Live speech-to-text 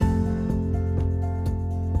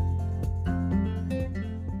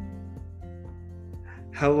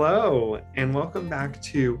Hello, and welcome back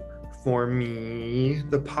to For Me,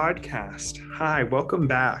 the podcast. Hi, welcome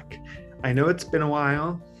back. I know it's been a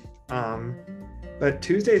while, but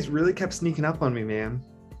Tuesdays really kept sneaking up on me, man.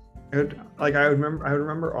 I would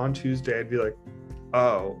remember on Tuesday, I'd be like,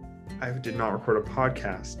 oh, I did not record a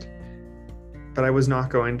podcast. But I was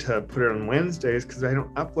not going to put it on Wednesdays because I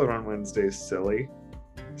don't upload on Wednesdays, silly.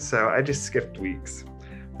 So I just skipped weeks.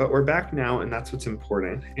 But we're back now, and that's what's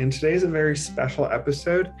important. And today's a very special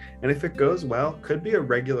episode, and if it goes well, could be a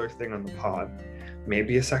regular thing on the pod.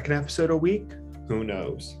 Maybe a second episode a week, who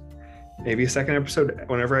knows? Maybe a second episode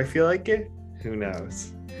whenever I feel like it, who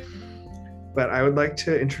knows? But I would like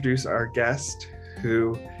to introduce our guest,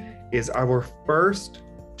 who is our first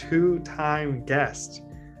two-time guest.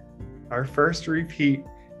 Our first repeat.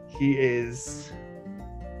 He is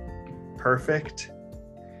perfect.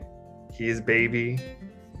 He is baby.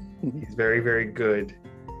 He's very, very good.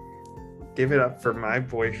 Give it up for my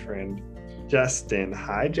boyfriend, Justin.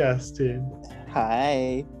 Hi, Justin.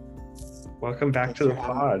 Hi. Welcome back to the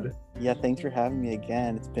pod. Yeah, thanks for having me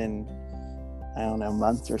again. It's been, I don't know,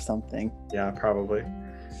 months or something. Yeah, probably.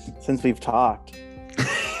 Since we've talked.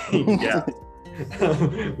 Yeah.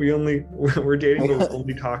 We're dating, but we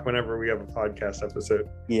only talk whenever we have a podcast episode.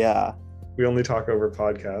 Yeah. We only talk over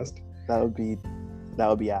podcast. That would be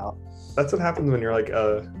out. That's what happens when you're like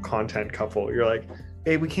a content couple. You're like,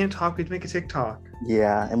 hey, we can't talk, we'd make a TikTok.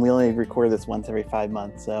 Yeah, and we only record this once every 5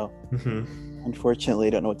 months, so unfortunately I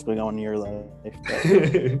don't know what's going on in your life.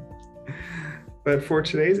 But for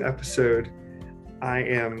today's episode, I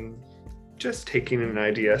am just stealing an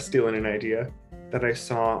idea that I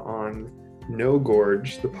saw on No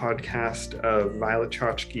Gorge, the podcast of Violet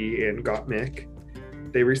Chachki and Gottmik.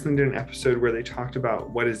 They recently did an episode where they talked about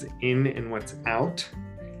what is in and what's out.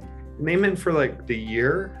 And they meant for like the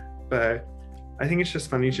year, but I think it's just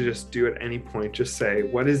funny to just do at any point, just say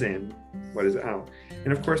what is in, what is out.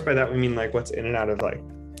 And of course, by that we mean like what's in and out of like,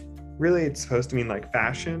 really it's supposed to mean like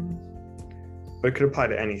fashion, but it could apply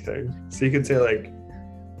to anything. So you could say like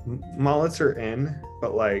mullets are in,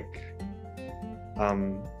 but like,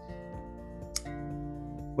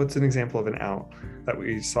 what's an example of an out that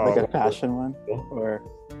we saw? Like a fashion one? Or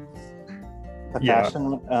a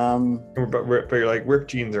fashion one? But you're like, ripped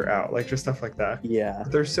jeans are out, like just stuff like that. Yeah.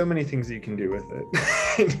 But there's so many things that you can do with it.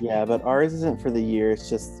 Yeah, but ours isn't for the year. It's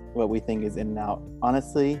just what we think is in and out.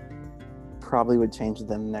 Honestly, probably would change them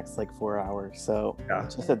the next like 4 hours. So yeah.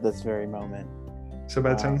 Just at this very moment. So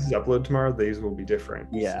by the time this is uploaded tomorrow, these will be different.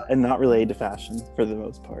 Yeah, and not related to fashion for the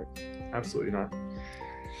most part. Absolutely not.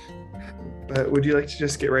 But would you like to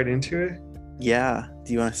just get right into it? Yeah.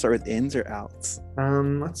 Do you want to start with ins or outs?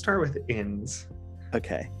 Let's start with ins.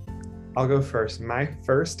 Okay. I'll go first. My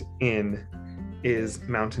first in is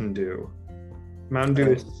Mountain Dew. Mountain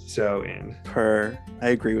Dew is so in. I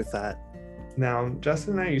agree with that. Now,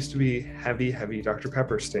 Justin and I used to be heavy Dr.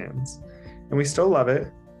 Pepper stans, and we still love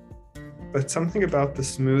it, but something about the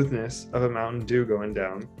smoothness of a Mountain Dew going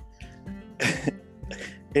down.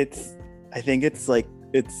 I think it's like,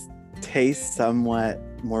 it tastes somewhat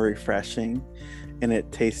more refreshing, and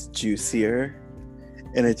it tastes juicier,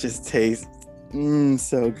 and it just tastes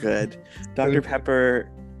so good. Dr.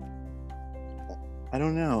 Pepper, I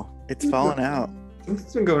don't know, it's fallen out.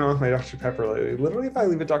 Something's been going on with my Dr. Pepper lately. Literally, if I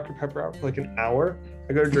leave a Dr. Pepper out for like an hour,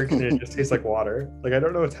 I go to drink it and it just tastes like water. Like, I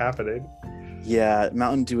don't know what's happening. Yeah,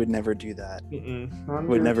 Mountain Dew would never do that.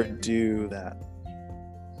 Would never do that.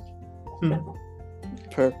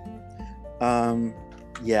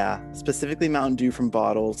 Yeah, specifically Mountain Dew from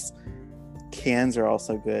bottles. Cans are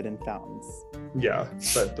also good, and fountains. Yeah,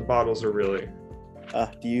 but the bottles are really...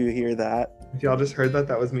 Do you hear that? If y'all just heard that,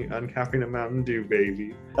 that was me uncapping a Mountain Dew,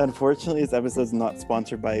 baby. Unfortunately, this episode is not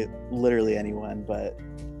sponsored by literally anyone, but...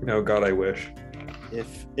 No, God, I wish.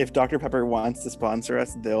 If Dr. Pepper wants to sponsor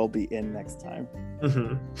us, they'll be in next time.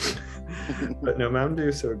 But no, Mountain Dew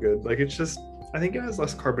is so good. Like, it's just... I think it has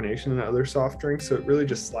less carbonation than other soft drinks, so it really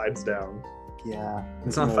just slides down. Yeah.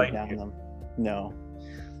 It's not fighting you. Them. No.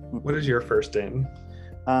 What is your first in?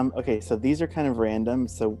 Okay, so these are kind of random,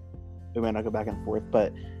 so we might not go back and forth,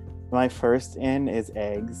 but my first in is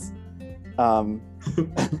eggs.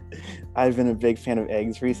 I've been a big fan of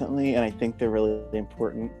eggs recently, and I think they're really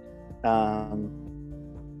important.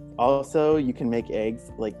 Also, you can make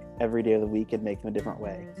eggs like every day of the week and make them a different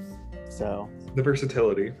way. So the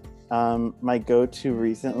versatility. My go-to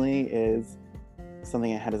recently is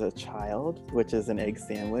something I had as a child, which is an egg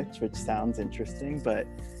sandwich, which sounds interesting, but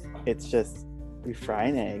it's just, you fry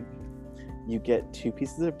an egg, you get 2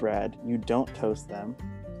 pieces of bread, you don't toast them,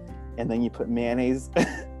 and then you put mayonnaise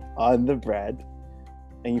on the bread,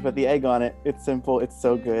 and you put the egg on it. It's simple, it's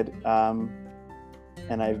so good.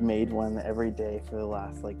 and I've made one every day for the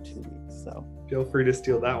last like 2 weeks. So feel free to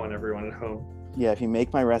steal that one, everyone at home. yeah, if you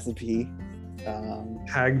make my recipe,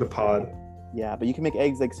 tag the pod. Yeah, but you can make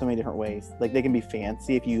eggs like so many different ways. Like they can be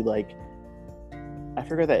fancy if you like, I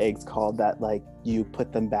forget that egg's called, that like you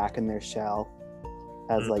put them back in their shell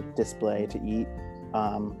as like display to eat.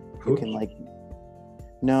 You can like,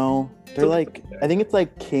 no, they're like, I think it's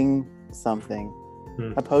like king something.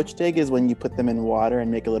 A poached egg is when you put them in water and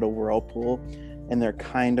make a little whirlpool, and they're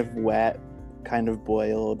kind of wet, kind of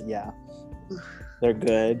boiled. Yeah, they're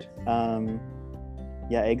good.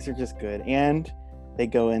 Yeah, eggs are just good, and they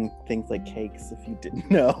go in things like cakes, if you didn't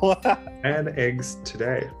know. I had eggs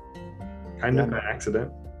today, kind of by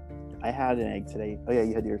accident. I had an egg today. Oh yeah,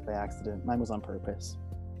 you had yours by accident. Mine was on purpose.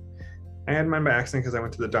 I had mine by accident because I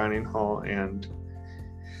went to the dining hall and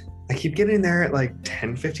I keep getting there at like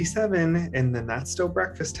 10:57, and then that's still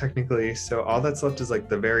breakfast technically. So all that's left is like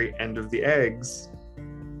the very end of the eggs.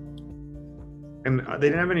 And they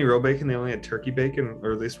didn't have any real bacon. They only had turkey bacon,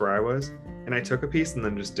 or at least where I was. And I took a piece and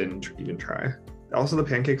then just didn't even try. Also, the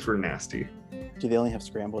pancakes were nasty. Do they only have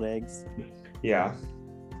scrambled eggs? Yeah.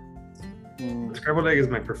 Scrambled egg is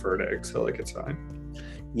my preferred egg, so like it's fine.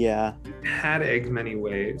 Yeah. Had eggs many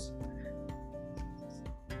ways.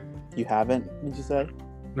 You haven't, did you say?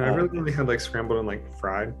 No, I really only had like scrambled and like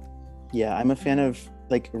fried. Yeah, I'm a fan of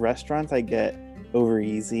like restaurants. I get over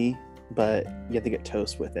easy, but you have to get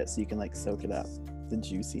toast with it so you can like soak it up, the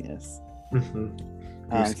juiciness.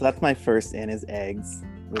 So that's my first in is eggs,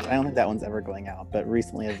 which I don't think that one's ever going out, but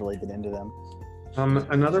recently I've really been into them.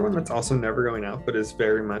 Another one that's also never going out, but is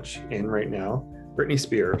very much in right now, Britney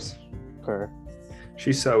Spears. Her.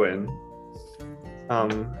 She's so in.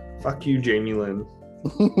 Fuck you, Jamie Lynn.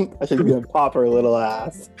 I should be gonna pop her little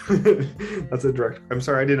ass. That's a direct. I'm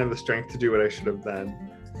sorry I didn't have the strength to do what I should have done.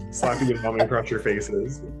 Slap you and vomit across your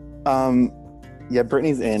faces. Yeah,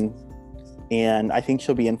 Britney's in, and I think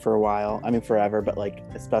she'll be in for a while. I mean, forever, but like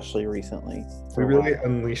especially recently. We really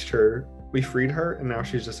unleashed her. We freed her, and now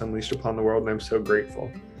she's just unleashed upon the world, and I'm so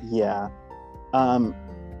grateful. Yeah.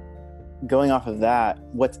 Going off of that,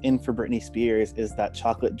 what's in for Britney Spears is that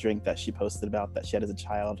chocolate drink that she posted about that she had as a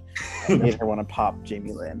child and made her want to pop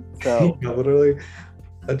Jamie Lynn. So yeah, literally,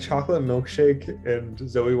 a chocolate milkshake and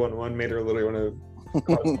Zoe 1-1 made her literally want to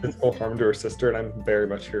cause physical harm to her sister, and I'm very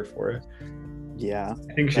much here for it. Yeah.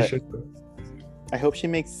 I think she should. I hope she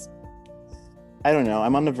makes, I don't know,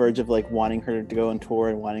 I'm on the verge of like wanting her to go on tour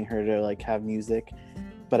and wanting her to like have music,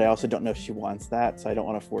 but I also don't know if she wants that, so I don't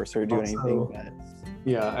want to force her to do anything. But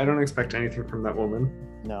yeah, I don't expect anything from that woman.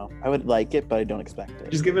 No, I would like it, but I don't expect it.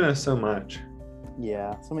 She's given us so much.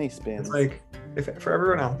 Yeah, so many spins. It's like, if for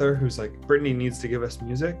everyone out there who's like, Britney needs to give us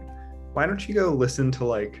music, why don't you go listen to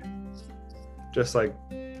like, just like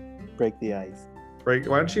Break the Ice. Why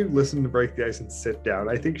don't you listen to Break the Ice and sit down?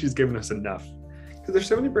 I think she's given us enough. Because there's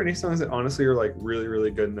so many Britney songs that honestly are like really, really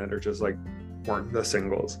good and that are just like weren't the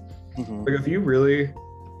singles. Like if you really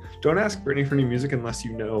don't ask Britney for new music unless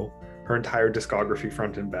you know her entire discography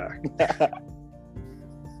front and back.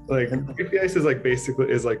 Like Break the Ice is like basically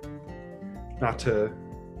is like, not to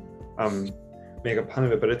make a pun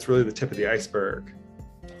of it, but it's really the tip of the iceberg.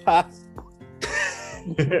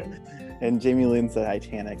 And Jamie Lynn's the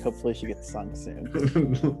Titanic. Hopefully she gets sunk soon.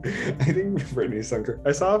 I think Britney sunk her.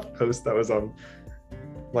 I saw a post that was on,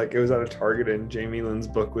 like it was at a Target and Jamie Lynn's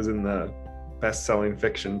book was in the best-selling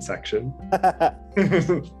fiction section.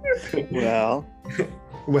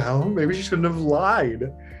 Well, maybe she shouldn't have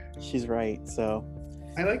lied. She's right, so.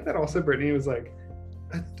 I like that also Britney was like,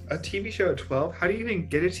 a TV show at 12? How do you even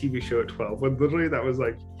get a TV show at 12? When literally that was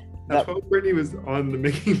like, at 12 Britney was on the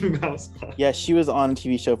Mickey Mouse line. Yeah, she was on a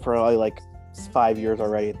TV show for probably like 5 years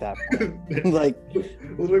already at that point. Like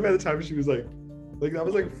literally by the time she was like that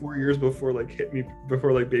was like 4 years before like Hit Me,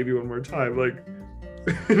 before like Baby One More Time. Like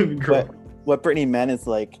what Britney meant is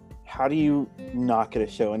like, how do you not get a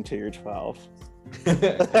show until you're 12?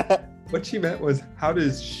 What she meant was how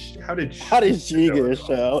did she get a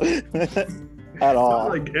show? At all.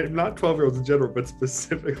 Not 12-year-olds in general, but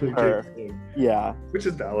specifically her. Yeah. Which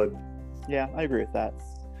is valid. Yeah, I agree with that.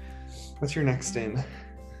 What's your next in?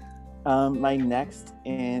 My next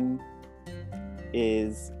in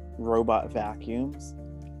is robot vacuums.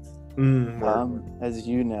 As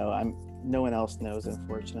you know, no one else knows,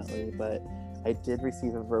 unfortunately, but I did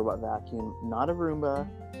receive a robot vacuum, not a Roomba,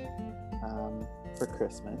 for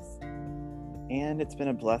Christmas, and it's been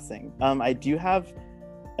a blessing. I do have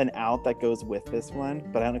an out that goes with this one,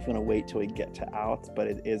 but I don't know if you want to wait till we get to outs, but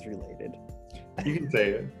it is related. You can say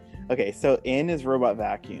it. Okay, so in is robot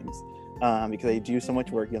vacuums, because they do so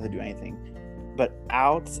much work, you don't have to do anything. But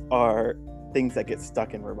outs are things that get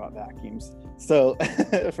stuck in robot vacuums. So,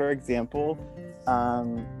 for example,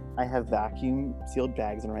 I have vacuum sealed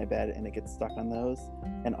bags under my bed and it gets stuck on those.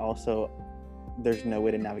 And also, there's no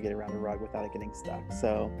way to navigate around a rug without it getting stuck.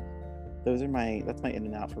 So, that's my in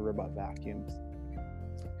and out for robot vacuums.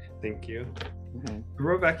 Thank you. Mm-hmm. The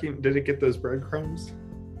robot vacuum, did it get those breadcrumbs?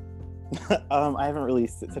 I haven't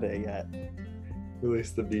released it today yet.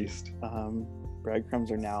 Release the beast.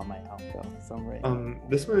 Breadcrumbs are now in my house though, so I'm ready.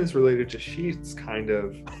 This one is related to sheets, kind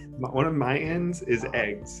of. One of my ends is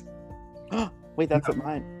eggs. Wait, that's what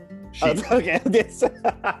mine. Sheets. Oh, okay.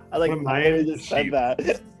 I like One of mine just is said sheets.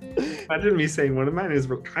 that. Imagine me saying one of mine is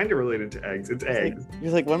kind of related to eggs. It's eggs.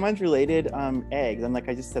 You're like, one of mine's related, eggs. I'm like,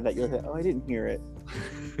 I just said that. You're like, oh, I didn't hear it.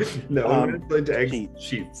 No, one of mine is related to eggs.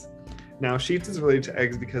 Sheets. Now, sheets is related to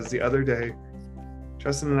eggs because the other day,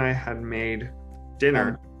 Justin and I had made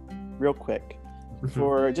dinner. Real quick,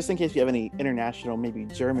 for just in case you have any international, maybe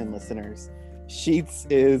German listeners, Sheets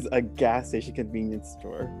is a gas station convenience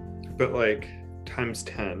store. But like times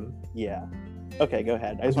 10. Yeah. Okay, go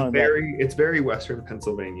ahead. I just want to. It's very Western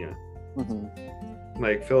Pennsylvania. Mm-hmm.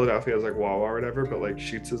 Like Philadelphia is like Wawa or whatever, but like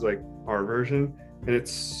Sheets is like our version, and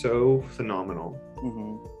it's so phenomenal.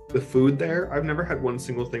 Mm-hmm. The food there, I've never had one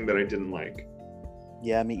single thing that I didn't like.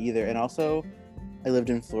 Yeah, me either. And also, I lived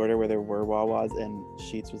in Florida where there were Wawas, and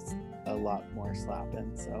Sheets was a lot more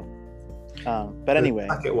slapping. So, but anyway,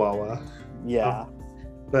 Pocket Wawa. Yeah.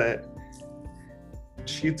 But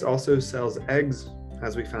Sheets also sells eggs,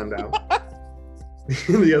 as we found out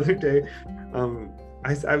the other day.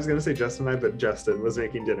 I was gonna say Justin and I, but Justin was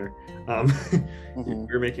making dinner. We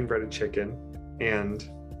were making breaded chicken, and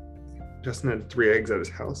Justin had 3 eggs at his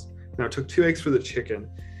house. Now it took 2 eggs for the chicken,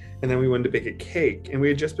 and then we wanted to bake a cake, and we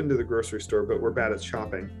had just been to the grocery store, but we're bad at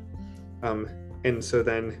shopping. And so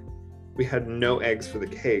then we had no eggs for the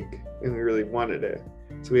cake, and we really wanted it.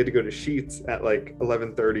 So we had to go to Sheets at like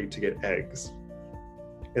 11:30 to get eggs.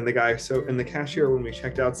 And the cashier, when we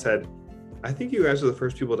checked out, said, "I think you guys are the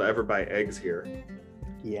first people to ever buy eggs here."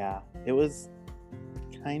 Yeah, it was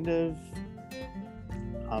kind of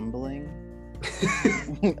humbling.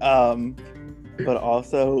 But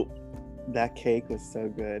also that cake was so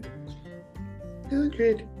good.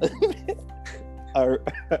 Mildred.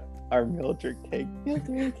 our Mildred cake.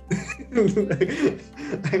 Mildred.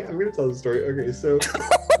 I'm gonna tell the story. Okay,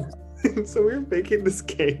 so we were baking this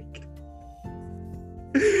cake.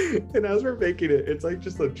 And as we're baking it, it's like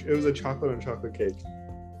it was a chocolate on chocolate cake.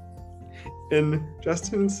 And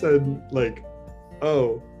Justin said, like,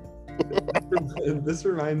 "Oh, this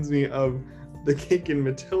reminds me of the cake in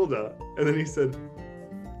Matilda." And then he said,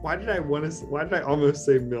 why did I almost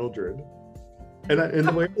say Mildred? And in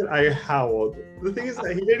the way that I howled. The thing is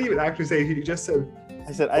that he didn't even actually say it, he just said,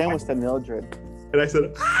 I said, I almost said Mildred. And I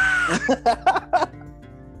said, ah!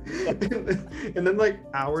 And then like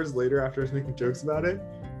hours later, after I was making jokes about it,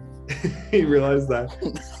 he realized that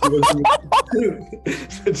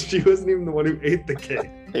she wasn't even the one who ate the cake.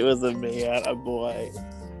 It was a man, a boy.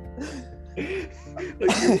 Like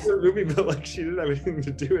it was a movie, but like she didn't have anything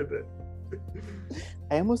to do with it.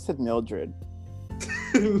 I almost said Mildred.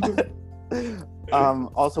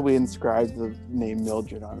 Also, we inscribed the name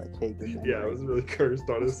Mildred on the cake. Yeah, it was really cursed,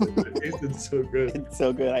 honestly. But it tasted so good. It's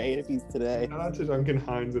so good. I ate a piece today. Shout out to Duncan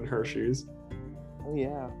Hines and Hershey's. Oh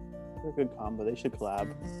yeah, they're a good combo. They should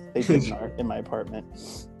collab. They did in my apartment.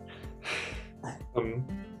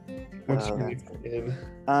 What's your in?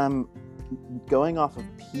 Going off of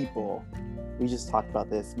people, we just talked about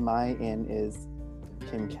this. My in is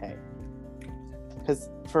Kim K. Because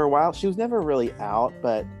for a while she was never really out,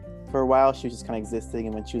 but for a while she was just kind of existing.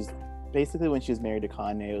 And when she was married to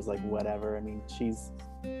Kanye, it was like whatever. I mean,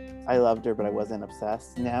 I loved her, but I wasn't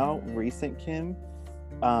obsessed. Now, recent Kim,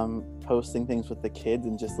 posting things with the kids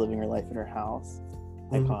and just living her life in her house,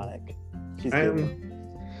 iconic. She's good.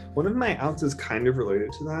 One of my outs is kind of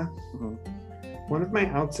related to that. One of my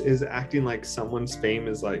outs is acting like someone's fame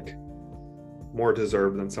is like more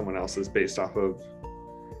deserved than someone else's based off of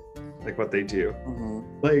like what they do.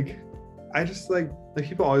 Like I just like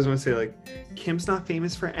people always want to say like Kim's not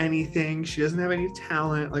famous for anything, she doesn't have any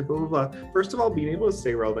talent, like blah blah blah. First of all, being able to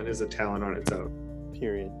stay relevant is a talent on its own.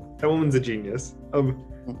 Period. That woman's a genius.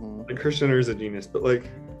 Like Kris Jenner is a genius, but like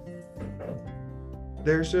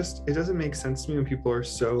there's just, it doesn't make sense to me when people are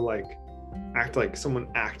so like act like someone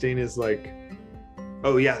acting is like,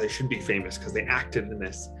 oh yeah, they should be famous because they acted in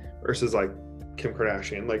this, versus like Kim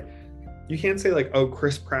Kardashian. Like you can't say like, oh,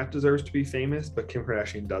 Chris Pratt deserves to be famous, but Kim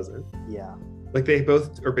Kardashian doesn't. Yeah. Like they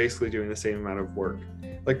both are basically doing the same amount of work.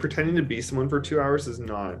 Like pretending to be someone for 2 hours is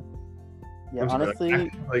not. Yeah, honestly,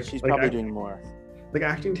 she's probably doing more. Like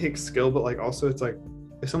acting takes skill, but like also it's like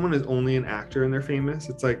if someone is only an actor and they're famous,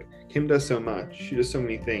 it's like Kim does so much. She does so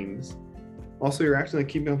many things. Also, you're acting like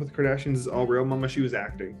Keeping Up with the Kardashians is all real. Mama, she was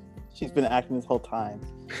acting. She's been acting this whole time.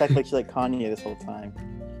 She's acting like she's like Kanye this whole time.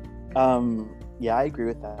 Yeah, I agree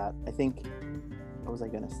with that. I think, what was I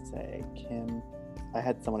gonna say? Kim, I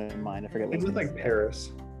had someone in mind. I forget what. It was like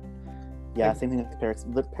Paris. Yeah, like, same thing with Paris.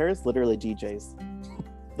 Paris literally DJs.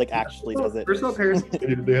 Like actually does it. First of all, Paris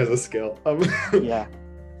has a skill. Yeah.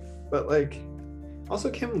 But like, also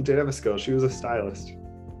Kim did have a skill. She was a stylist.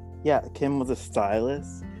 Yeah, Kim was a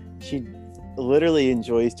stylist. She literally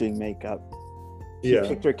enjoys doing makeup. She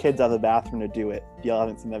kicked her kids out of the bathroom to do it. Y'all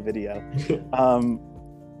haven't seen that video.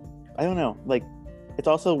 I don't know. Like, it's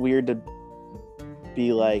also weird to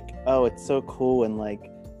be like, oh, it's so cool when like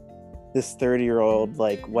this 30-year-old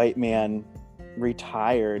like white man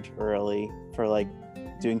retired early for like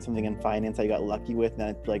doing something in finance I got lucky with,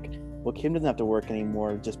 and it's like, well, Kim doesn't have to work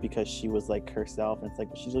anymore just because she was like herself, and it's like,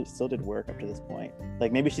 well, she still did work up to this point.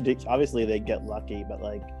 Like maybe she did, obviously they get lucky, but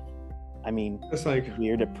like, I mean, it's like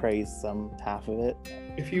weird to praise some half of it.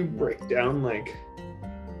 If you break down like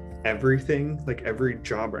everything, like every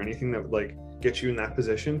job or anything that would like get you in that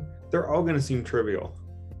position, they're all gonna seem trivial.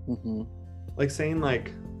 Mm-hmm. Like saying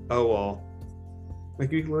like, oh well,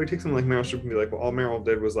 like you can literally take something like Meryl Streep and be like, well, all Meryl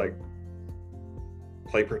did was like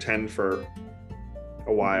play pretend for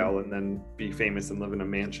a while and then be famous and live in a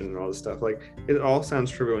mansion and all this stuff. Like it all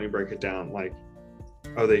sounds trivial when you break it down. Like,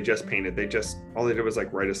 oh, they just painted, all they did was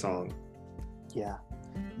like write a song. Yeah.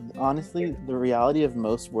 Honestly, the reality of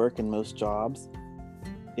most work and most jobs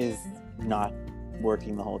is not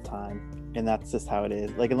working the whole time. And that's just how it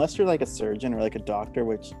is. Like, unless you're like a surgeon or like a doctor,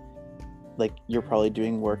 which like you're probably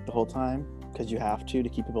doing work the whole time because you have to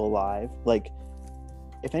keep people alive. Like,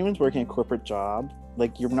 if anyone's working a corporate job,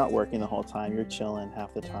 like you're not working the whole time, you're chilling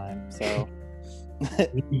half the time. So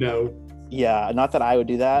no. Yeah, not that I would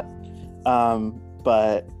do that.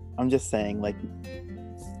 But I'm just saying, like,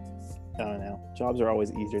 I don't know. Jobs are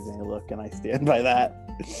always easier than they look, and I stand by that.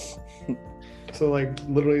 So, like,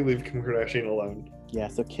 literally leave Kim Kardashian alone. Yeah,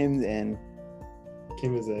 so Kim's in.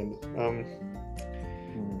 Kim is in.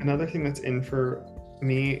 Another thing that's in for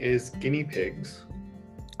me is guinea pigs.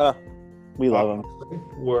 We love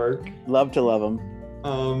them. Work. Love to love them.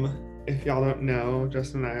 If y'all don't know,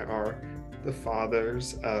 Justin and I are the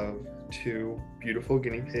fathers of 2 beautiful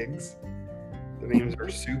guinea pigs. The names are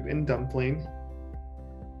Soup and Dumpling.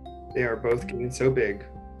 They are both getting so big.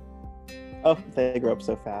 Oh, they grow up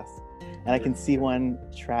so fast. And I can see one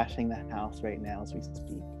trashing the house right now as we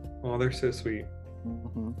speak. Oh, they're so sweet.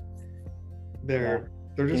 Mm-hmm. They're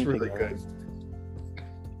just really good.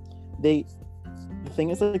 The thing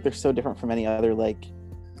is, like, they're so different from any other, like,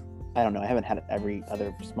 I don't know, I haven't had every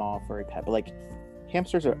other small furry pet, but like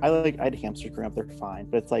hamsters I had hamsters growing up, they're fine,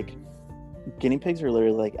 but it's like guinea pigs are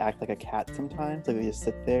literally like act like a cat sometimes. Like they just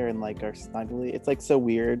sit there and like are snuggly. It's like so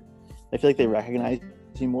weird. I feel like they recognize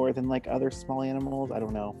you more than like other small animals. I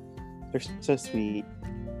don't know. They're so sweet.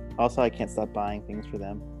 Also, I can't stop buying things for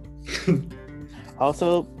them.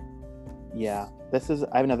 Also, yeah, I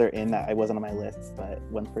have another in that I wasn't on my list, but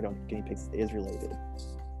one for guinea pigs is related.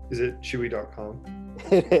 Is it chewy.com?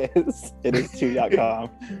 It is chewy.com.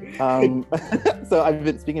 So I've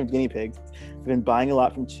been, speaking of guinea pigs, I've been buying a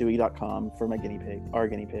lot from chewy.com for my our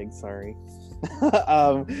guinea pigs, sorry.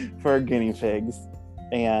 For our guinea pigs.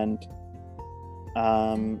 And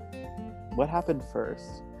what happened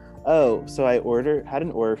first? Oh, so I had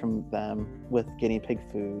an order from them with guinea pig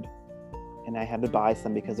food, and I had to buy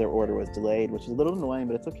some because their order was delayed, which is a little annoying,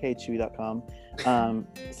 but it's okay, chewy.com.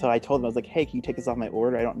 So I told them, I was like, hey, can you take this off my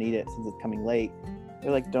order? I don't need it since it's coming late.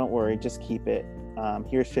 They're like, don't worry, just keep it.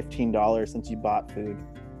 Here's $15 since you bought food.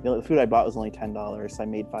 The food I bought was only $10, so I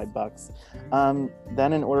made $5.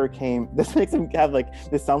 Then an order came. This makes them have like,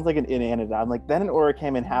 this sounds like an inanimate. I'm like, then an order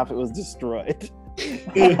came and half it was destroyed.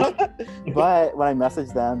 But when I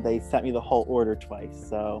messaged them, they sent me the whole order twice.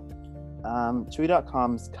 So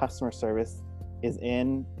Chewy.com's customer service is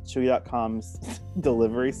in. Chewy.com's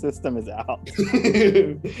delivery system is out.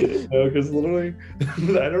 No, because literally,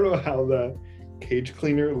 I don't know how the cage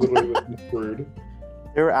cleaner literally was screwed.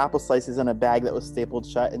 There were apple slices in a bag that was stapled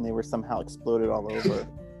shut, and they were somehow exploded all over.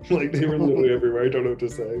 Like they were literally everywhere. I don't know what to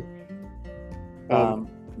say.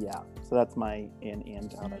 Yeah. So that's my in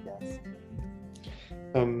and out, I guess.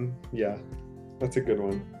 Yeah, that's a good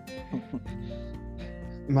one.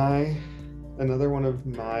 Another one of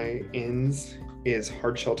my ins is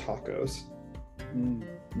hard shell tacos.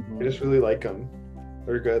 Mm-hmm. I just really like them.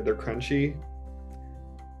 They're good. They're crunchy.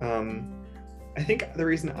 I think the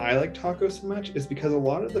reason I like tacos so much is because a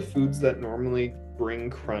lot of the foods that normally bring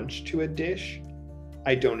crunch to a dish,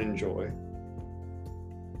 I don't enjoy.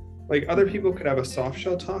 Like other people could have a soft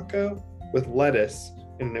shell taco with lettuce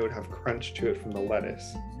and it would have crunch to it from the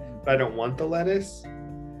lettuce. But I don't want the lettuce,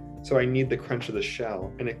 so I need the crunch of the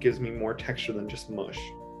shell, and it gives me more texture than just mush.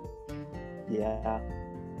 Yeah,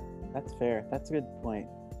 that's fair. That's a good point.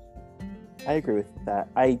 I agree with that.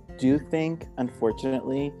 I do think,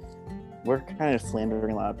 unfortunately, we're kind of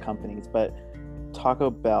slandering a lot of companies, but Taco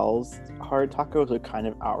Bell's hard tacos are kind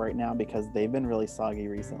of out right now because they've been really soggy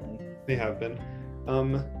recently. They have been.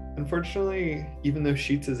 Unfortunately, even though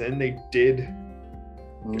Sheetz is in, they did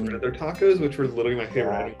get rid of their tacos, which were literally my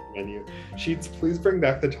favorite item on the menu. Sheetz, please bring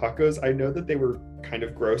back the tacos. I know that they were kind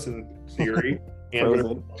of gross in theory and when I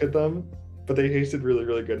looked at them, but they tasted really,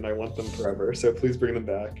 really good, and I want them forever. So please bring them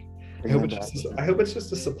back. I hope it's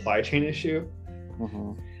just a supply chain issue,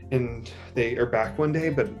 and they are back one day,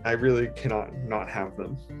 but I really cannot not have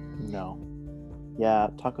them. No. Yeah,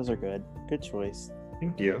 tacos are good. Good choice.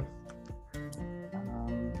 Thank you.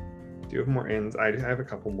 Do you have more ins? I have a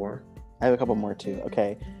couple more. I have a couple more too.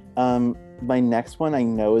 Okay. My next one I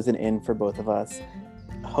know is an in for both of us.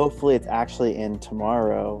 Hopefully it's actually in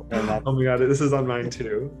tomorrow. And that's oh my god, this is on mine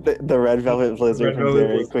too. The Red Velvet Blizzard from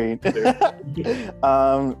Dairy Queen.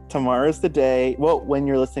 Tomorrow's the day. Well, when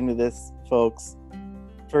you're listening to this, folks,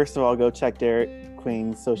 first of all, go check Dairy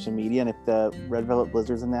Queen's social media, and if the Red Velvet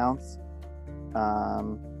Blizzard's announced,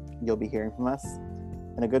 you'll be hearing from us.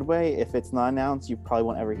 In a good way. If it's not announced, you probably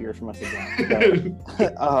won't ever hear from us again.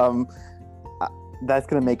 So, that's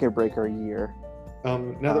gonna make or break our year.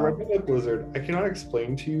 Now the Red Velvet Blizzard, I cannot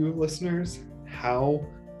explain to you listeners how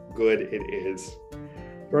good it is.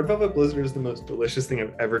 The Red Velvet Blizzard is the most delicious thing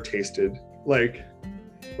I've ever tasted. Like,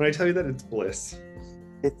 when I tell you that, it's bliss.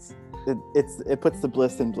 It puts the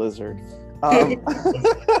bliss in blizzard.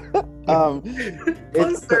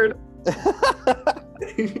 Blizzard.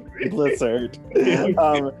 Blizzard.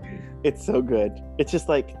 It's so good. It's just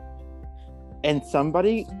like, and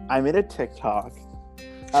I made a TikTok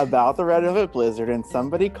about the Red Velvet Blizzard, and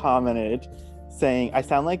somebody commented saying I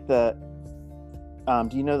sound like the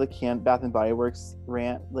do you know the Bath and Body Works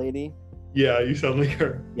rant lady? Yeah, you sound like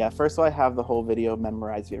her. Yeah, first of all, I have the whole video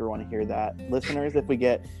memorized if you ever want to hear that. Listeners, if we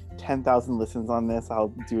get 10,000 listens on this,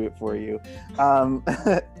 I'll do it for you.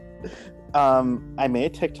 I made a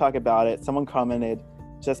TikTok about it. Someone commented,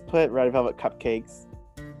 just put red velvet cupcakes.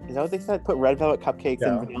 Is that what they said? Put red velvet cupcakes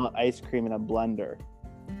and vanilla ice cream in a blender.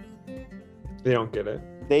 They don't get it.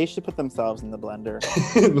 They should put themselves in the blender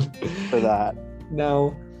for that.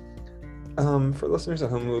 Now, for listeners at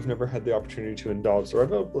home who have never had the opportunity to indulge, the Red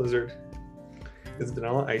Velvet Blizzard is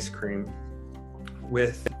vanilla ice cream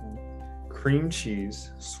with cream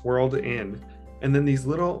cheese swirled in, and then these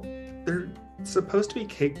little, they're supposed to be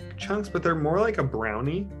cake chunks, but they're more like a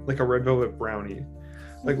brownie, like a red velvet brownie,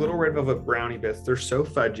 like little red velvet brownie bits. They're so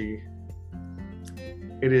fudgy.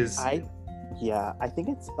 It is. I think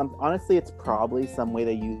it's honestly, it's probably some way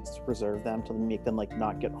they use to preserve them to make them like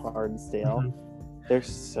not get hard and stale. They're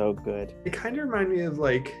so good. It kind of remind me of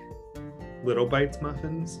like Little Bites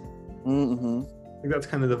muffins. Like that's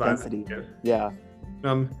kind of the vibe. Yeah.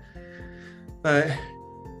 But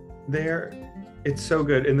it's so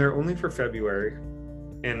good, and they're only for February,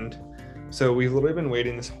 and so we've literally been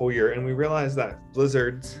waiting this whole year, and we realized that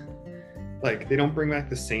blizzards, like, they don't bring back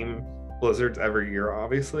the same blizzards every year,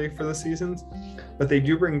 obviously, for the seasons, but they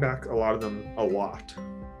do bring back a lot of them a lot.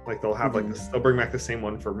 Like they'll have like this, they'll bring back the same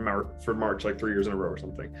one for March, like 3 years in a row or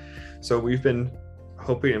something. So we've been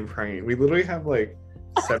hoping and praying. We literally have like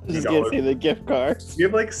 $70. Just gonna say the gift cards. We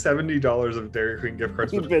have like $70 of Dairy Queen gift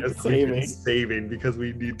cards, We've been saving because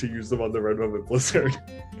we need to use them on the Red Velvet Blizzard.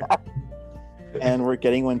 And we're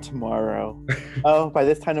getting one tomorrow. Oh, by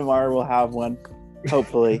this time tomorrow we'll have one,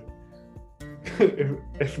 hopefully.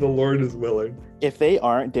 if the Lord is willing. If they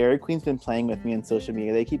aren't, Dairy Queen's been playing with me on social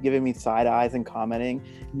media. They keep giving me side eyes and commenting.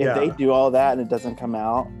 If they do all that and it doesn't come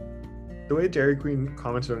out. The way Dairy Queen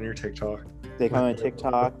commented on your TikTok. They comment on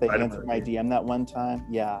TikTok. They answered my DM that one time.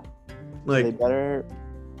 Yeah. Like, they better.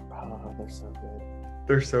 Oh, they're so good.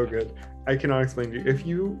 They're so good. I cannot explain to you. If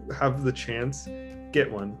you have the chance,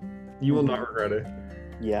 get one. You will not regret it.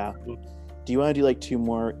 Yeah. Do you want to do like 2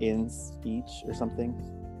 more ins each or something?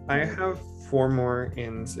 I have 4 more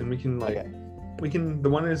ins, and we can the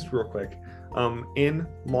one is real quick. In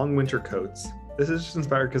long winter coats. This is just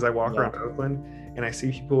inspired because I walk around Oakland and I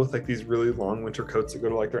see people with like these really long winter coats that go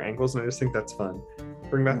to like their ankles, and I just think that's fun.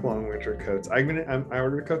 Bring back long winter coats. I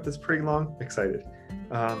ordered a coat that's pretty long. Excited.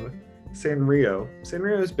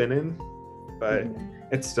 Sanrio's been in, but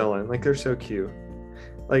it's still in. Like, they're so cute.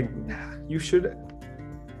 Like, you should,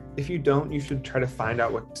 if you don't, you should try to find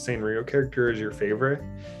out what Sanrio character is your favorite,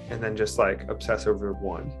 and then just like obsess over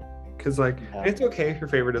one. Because like Yeah. it's okay if your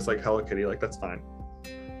favorite is like Hello Kitty, like that's fine.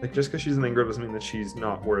 Like just because she's a main girl doesn't mean that she's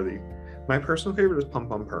not worthy. My personal favorite is Pum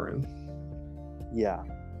Pum Purin, Yeah.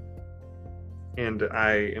 and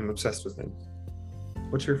I am obsessed with him.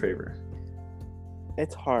 What's your favorite?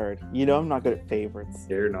 It's hard. You know, I'm not good at favorites.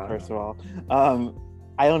 Yeah, you're not. First of all,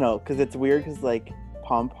 I don't know, because it's weird. Because like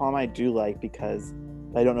Pom Pom, I do like, because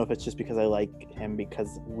I don't know if it's just because I like him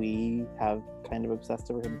because we have kind of obsessed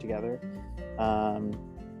over him together.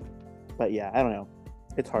 But yeah, I don't know.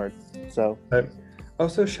 It's hard. So But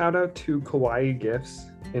also shout out to Kawaii Gifts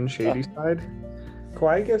in Shadyside.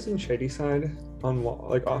 Kawaii Gifts in Shadyside on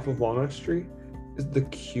like off of Walnut Street is the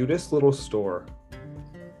cutest little store.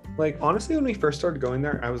 Like honestly, when we first started going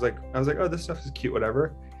there, I was like, oh, this stuff is cute,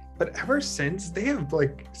 whatever. But ever since, they have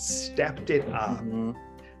like stepped it up. mhm.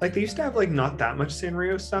 Like they used to have like not that much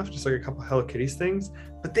Sanrio stuff, just like a couple Hello Kitties things,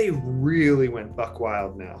 but they really went buck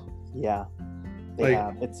wild now. Yeah, they Like-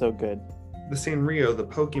 have. It's so good. The Sanrio, the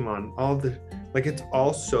Pokemon, all the like, it's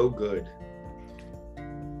all so good.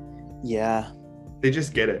 Yeah, They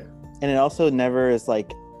just get it. and it also never is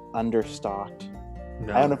like understocked.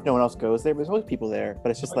 No, I don't know if no one else goes there, but there's always people there. But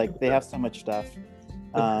it's just like they have so much stuff.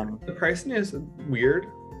 The pricing is weird.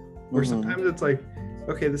 Where Mhm. sometimes it's like,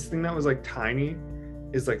 okay, this thing that was like tiny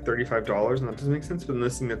is like $35, and that doesn't make sense. But then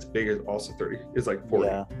this thing that's big is also 30, is like 40.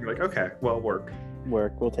 Yeah. You're like, okay, well, work.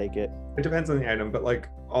 We'll take it. It depends on the item, but like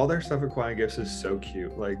all their stuff at Kawaii Gifts is so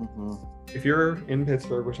cute. Like Mhm. if you're in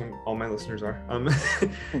Pittsburgh, which all my listeners are,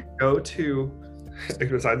 go to,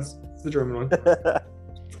 besides the German one,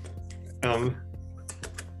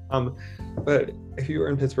 but if you are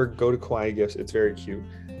in Pittsburgh, go to Kawaii Gifts. It's very cute.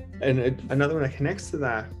 And another one that connects to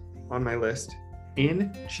that on my list, in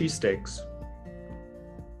cheesesteaks,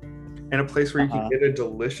 and a place where you can get a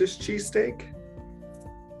delicious cheesesteak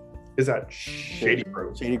is at Shady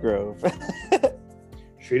Grove. Shady Grove.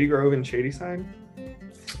 Shady Grove and Shadyside.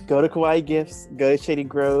 Go to Kawaii Gifts. Go to Shady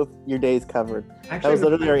Grove. Your day's covered. That was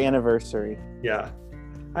literally our anniversary. Yeah.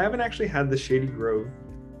 I haven't actually had the Shady Grove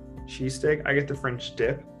cheesesteak. I get the French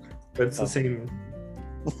dip, but it's the same.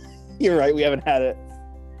 You're right. We haven't had it.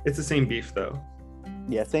 It's the same beef though.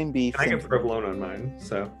 Yeah, same beef. I same get provolone on mine,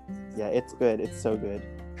 so Yeah, it's good. It's so good.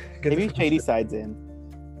 get the Maybe French Shady dip. Side's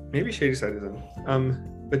in. Maybe Shadyside is in.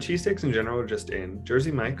 But cheesesteaks in general are just in.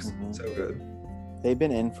 Jersey Mike's, Mhm. so good. They've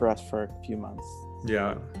been in for us for a few months.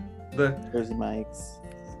 Yeah. The Jersey Mike's.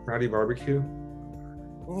 Rowdy Barbecue.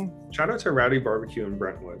 Shout out to Rowdy Barbecue in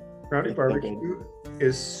Brentwood. Rowdy It's so Barbecue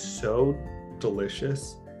is so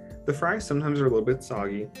delicious. The fries sometimes are a little bit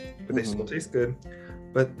soggy, but they still taste good.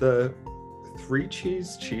 But the 3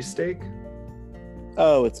 cheese cheesesteak,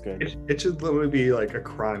 Oh, it's good. it should literally be like a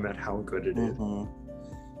crime at how good it is. Mhm.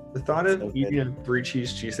 The thought of So good. eating a 3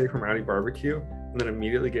 cheese cheesesteak from Rowdy Barbecue and then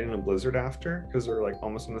immediately getting a blizzard after, because they're like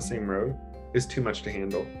almost on the same road, is too much to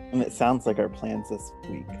handle. And it sounds like our plans this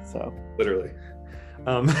week. So Literally.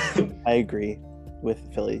 Um, I agree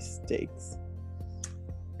with Philly steaks.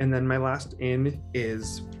 and then my last in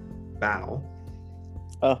is Bao.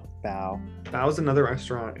 Oh, Bow. Bao is another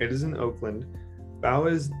restaurant. It is in Oakland.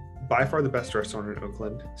 Bao is by far the best restaurant in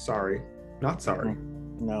Oakland. Sorry. Not sorry.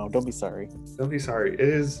 No, don't be sorry. Don't be sorry. It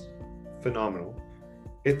is phenomenal.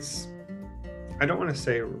 It's, I don't want to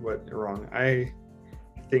say what wrong. I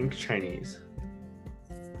think Chinese.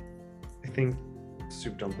 I think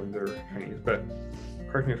soup dumplings are Chinese, but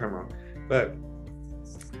correct me if I'm wrong. But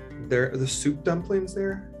the soup dumplings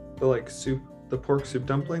there, the pork soup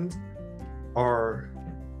dumplings are,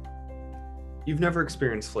 you've never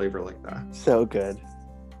experienced flavor like that. So good.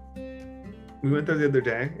 We went there the other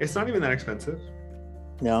day. It's not even that expensive.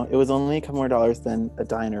 No, it was only a couple more dollars than a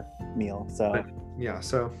diner meal. So Yeah,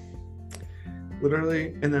 so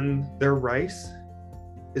literally, and then their rice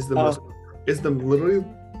is the literally,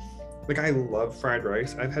 like, I love fried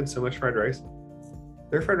rice. I've had so much fried rice.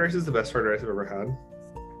 Their fried rice is the best fried rice I've ever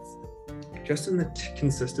had. Just in the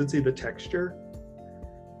consistency, the texture,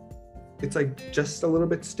 it's like just a little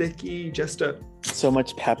bit sticky, so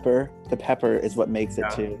much pepper. The pepper is what makes it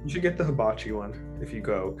too. You should get the hibachi one if you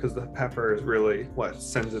go, because the pepper is really what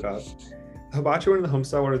sends it up. The hibachi one and the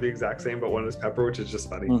homestyle one are the exact same, but one is pepper, which is just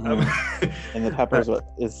funny. And the pepper is what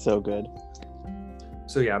is so good.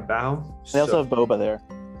 So yeah, Bao. They also have boba there.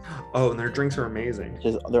 Oh, and their drinks are amazing.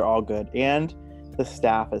 They're all good. And the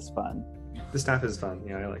staff is fun. The staff is fun.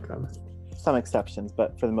 Yeah, I like them. Some exceptions,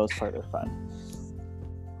 but for the most part, they're fun.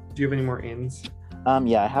 Do you have any more ins?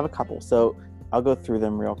 Yeah, I have a couple. So I'll go through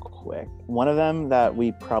them real quick. One of them that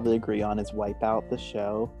we probably agree on is Wipeout, the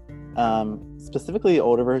show. Specifically the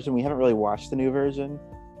older version. We haven't really watched the new version.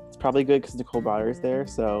 It's probably good because Nicole Bauer is there.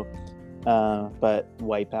 So, but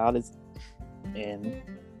Wipeout is in.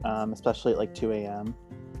 especially at like 2 a.m.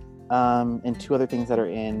 And two other things that are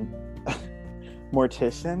in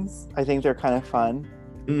morticians. I think they're kind of fun.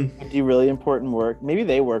 They do really important work. Maybe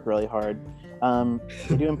they work really hard.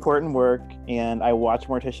 They do important work, and I watch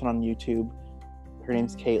mortician on YouTube. Her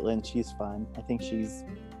name's Caitlin. She's fun. I think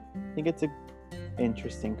it's a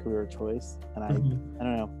interesting career choice, and I don't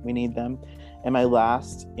know. We need them. And my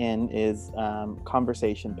last in is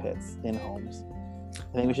conversation pits in homes.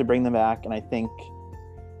 I think we should bring them back, and I think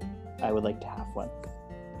I would like to have one.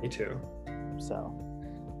 Me too.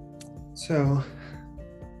 So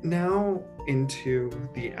now into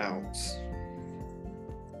the outs.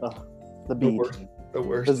 The B team. The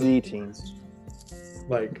worst. The Z teams.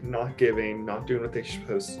 Like not giving, not doing what they're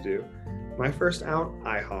supposed to do. My first out,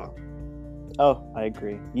 IHOP. Oh, I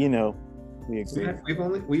agree. We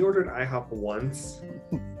agree. We ordered IHOP once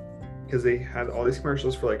because they had all these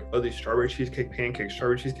commercials for like, these strawberry cheesecake pancakes.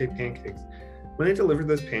 When they delivered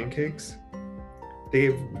those pancakes, they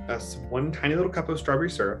gave us one tiny little cup of strawberry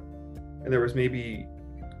syrup, and there was maybe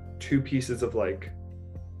 2 pieces of like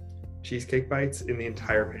cheesecake bites in the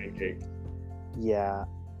entire pancake. Yeah.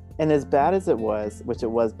 And as bad as it was, which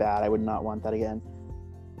it was bad, I would not want that again.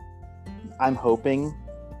 I'm hoping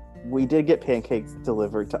we did get pancakes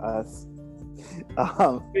delivered to us.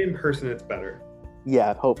 In person, it's better.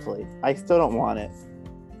 Yeah, hopefully. I still don't want it,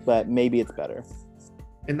 but maybe it's better.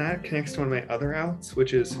 And that connects to one of my other outs,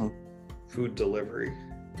 which is food delivery.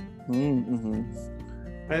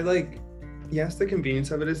 Yes, the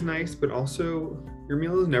convenience of it is nice, but also your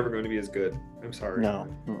meal is never going to be as good. I'm sorry. No,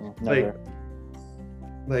 never.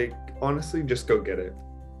 Like honestly, just go get it.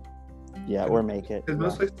 Yeah, or make it. Because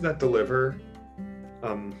most places that deliver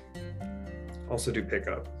also do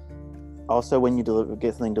pickup. Also, when you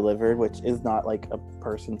get something delivered, which is not like a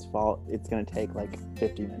person's fault, it's going to take like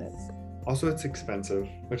 50 minutes. Also, it's expensive,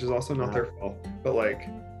 which is also not their fault. But like,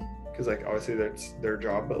 because like obviously that's their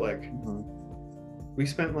job, but like we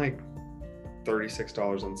spent like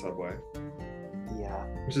 $36 on Subway. Yeah.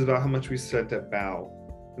 Which is about how much we spent at Bao.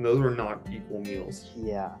 And those were not equal meals.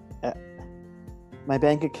 Yeah. My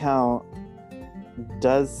bank account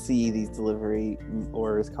does see these delivery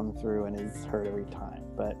orders come through and is hurt every time,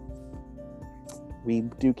 but we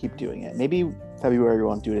do keep doing it. Maybe February we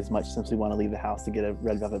won't do it as much since we want to leave the house to get a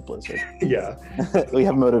red velvet blizzard. Yeah. We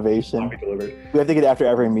have motivation. We have to get it after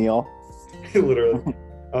every meal. Literally.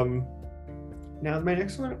 Now my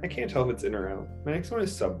next one, I can't tell if it's in or out. My next one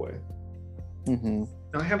is Subway. Now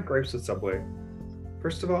I have gripes with Subway.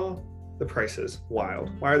 First of all, the prices, wild.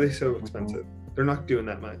 Why are they so expensive? They're not doing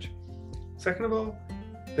that much. Second of all,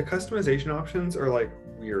 the customization options are like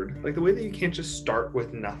weird. Like the way that you can't just start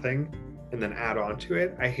with nothing and then add on to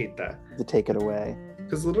it. I hate that. To take it away.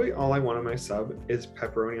 Because literally all I want on my sub is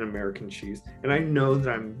pepperoni and American cheese. And I know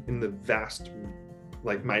that I'm in the vast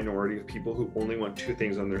minority of people who only want 2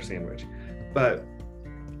 things on their sandwich. But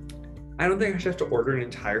I don't think I should have to order an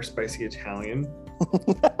entire spicy Italian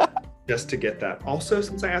just to get that. Also,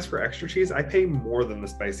 since I asked for extra cheese, I pay more than the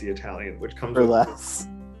spicy Italian, which comes for less.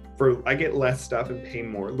 I get less stuff and pay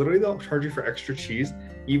more. Literally, they'll charge you for extra cheese,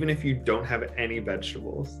 even if you don't have any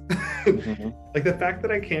vegetables. Like the fact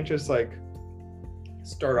that I can't just like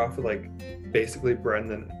start off with like basically bread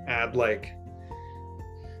and then add like,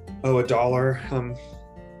 $1,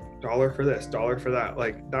 $1 for this, $1 for that.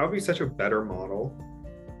 Like that would be such a better model.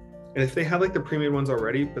 And if they had like the pre-made ones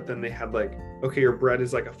already, but then they had like, okay, your bread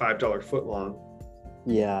is like a $5 foot long.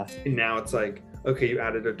 Yeah. And now it's like, okay, you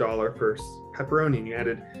added $1 for pepperoni and you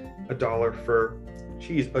added $1 for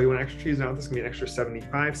cheese. Oh, you want extra cheese? Now this can be an extra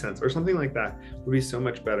 75 cents or something like that. Would be so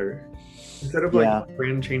much better. Instead of like the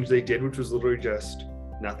brand change they did, which was literally just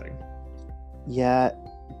nothing. Yeah.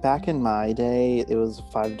 Back in my day, it was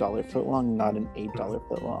 $5 foot long, not an $8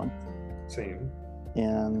 foot long. Same.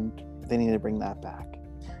 And they need to bring that back.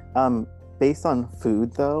 Based on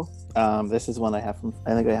food though, this is one I have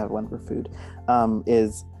I think I have one for food,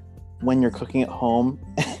 is when you're cooking at home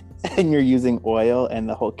and you're using oil and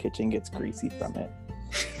the whole kitchen gets greasy from it.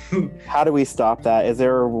 How do we stop that? Is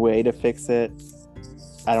there a way to fix it?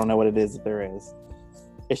 I don't know what it is if there is.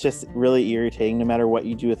 It's just really irritating. No matter what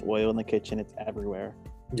you do with oil in the kitchen, it's everywhere.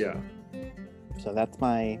 Yeah. So that's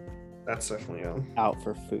definitely out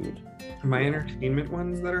for food. My entertainment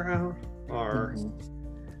ones that are out are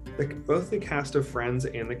both the cast of Friends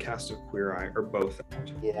and the cast of Queer Eye are both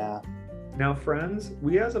out. Yeah. Now, Friends,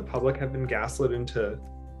 we as a public have been gaslit into,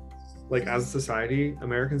 like as a society,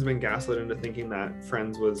 Americans have been gaslit into thinking that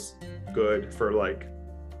Friends was good for like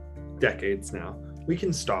decades now. We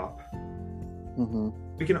can stop.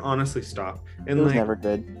 We can honestly stop. And it was never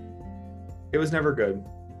good. It was never good.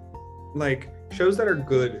 Like shows that are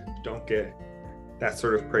good don't get that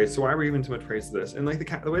sort of praise. So why were we even so much praise to this? And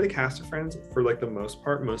like the way the cast of Friends, for like the most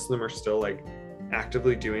part, most of them are still like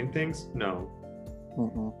actively doing things. No.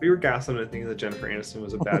 We were gaslit into thinking that Jennifer Aniston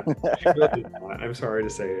was a bad she really is not. I'm sorry to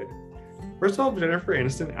say it. First of all, Jennifer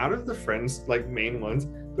Aniston, out of the Friends like main ones,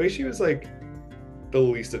 the way she was like the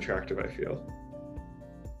least attractive, I feel.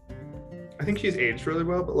 I think she's aged really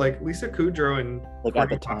well, but like Lisa Kudrow and like at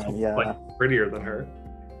the time, yeah, like prettier than her.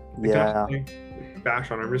 Yeah.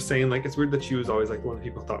 Bash on her. I'm just saying, like, it's weird that she was always like the one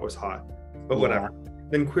people thought was hot, but whatever.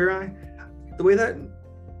 Then Queer Eye, the way that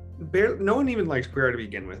no one even likes Queer Eye to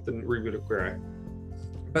begin with, the reboot of Queer Eye.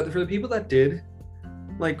 But for the people that did,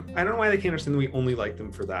 like, I don't know why they can't understand that we only like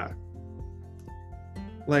them for that.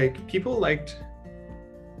 Like, people liked,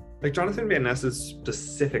 like, Jonathan Van Ness is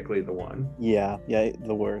specifically the one. Yeah,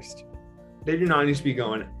 the worst. They do not need to be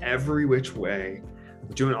going every which way,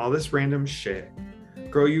 doing all this random shit.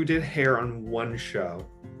 Girl, you did hair on one show.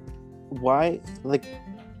 Why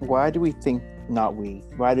do we think, not we,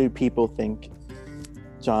 why do people think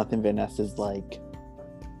Jonathan Van Ness is like,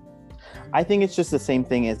 I think it's just the same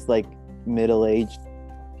thing as like middle-aged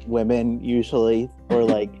women usually, or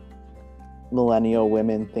like millennial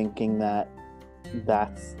women thinking that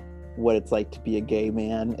that's what it's like to be a gay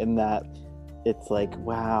man, and that it's like,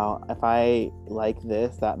 wow, if I like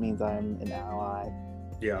this, that means I'm an ally.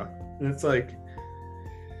 Yeah, and it's like,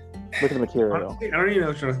 look at the material. Honestly, I don't even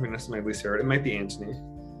know if Jonathan Van Ness is my least favorite. It might be Anthony.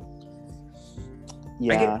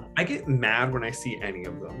 Yeah, I get mad when I see any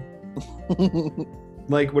of them.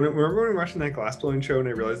 Like remember when we were watching that glass blowing show and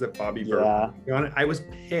I realized that Bobby Burke was on it? I was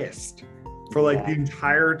pissed for like the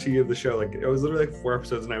entirety of the show. Like it was literally like 4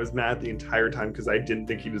 episodes, and I was mad the entire time because I didn't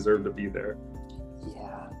think he deserved to be there.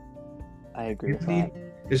 Yeah, I agree with that.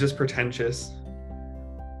 It's just pretentious.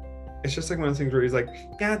 It's just like one of those things where he's like,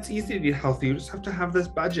 yeah, it's easy to be healthy. You just have to have this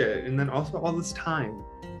budget and then also all this time.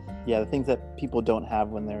 Yeah, the things that people don't have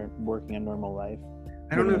when they're working a normal life.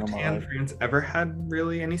 I don't know if Tan France ever had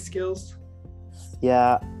really any skills.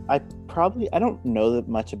 Yeah, I don't know that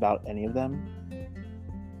much about any of them,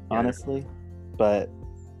 honestly. But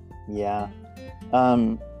yeah.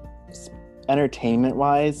 Entertainment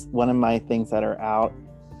wise, one of my things that are out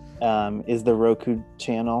is the Roku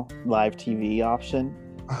channel live TV option.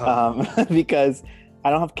 Because I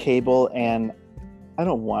don't have cable and I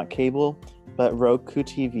don't want cable, but Roku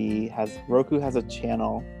has a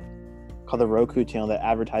channel called the Roku channel that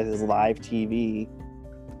advertises live TV.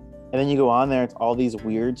 And then you go on there, it's all these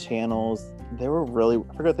weird channels. They were really,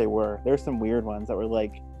 I forget what they were. There were some weird ones that were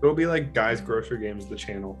like, it'll be like Guys Grocery Games, the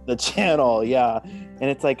channel. The channel, yeah. And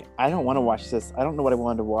it's like, I don't want to watch this. I don't know what I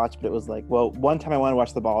wanted to watch, but it was like, well, one time I wanted to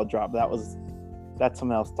watch The Ball Drop. That's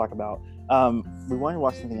something else to talk about. We wanted to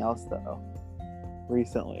watch something else though,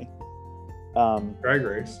 recently. Drag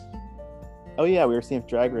Race. Oh yeah, we were seeing if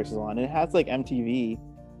Drag Race was on. And it has like MTV,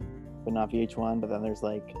 but not VH1. But then there's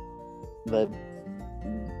like the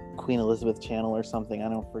Queen Elizabeth channel or something. I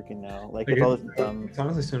don't freaking know. Like it's all this it's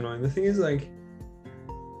honestly so annoying. The thing is, like,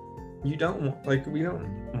 we don't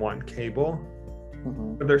want cable,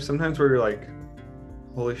 but there's sometimes where you're like,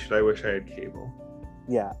 holy shit, I wish I had cable.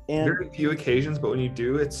 Yeah, and there are a few occasions, but when you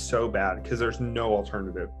do, it's so bad because there's no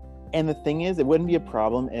alternative. And the thing is, it wouldn't be a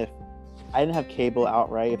problem if I didn't have cable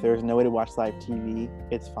outright. If there was no way to watch live TV,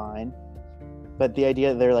 it's fine. But the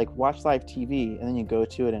idea that they're like, watch live TV, and then you go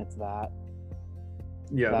to it and it's that.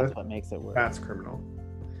 Yeah, that's what makes it work. That's criminal.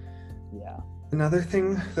 Yeah. Another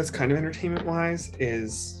thing that's kind of entertainment-wise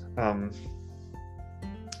is, okay,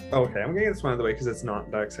 I'm gonna get this one out of the way because it's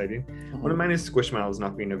not that exciting. One of mine is Squishmallows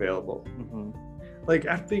not being available. Like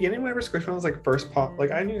at the beginning, whenever Squishmallows like first pop,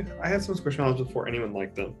 like I knew I had some Squishmallows before anyone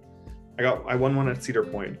liked them. I won one at Cedar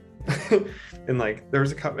Point, and like there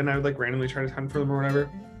was a cup, and I would like randomly try to hunt for them or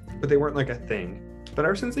whatever, but they weren't like a thing. But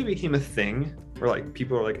ever since they became a thing, where like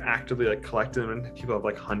people are like actively like collecting them, and people have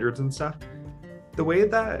like hundreds and stuff, the way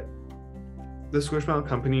that the Squishmallow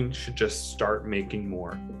company should just start making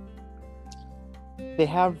more. They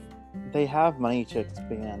have money to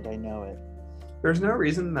expand. I know it. There's no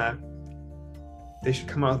reason that they should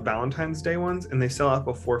come out with Valentine's Day ones and they sell out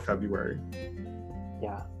before February.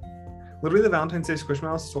 Yeah. Literally, the Valentine's Day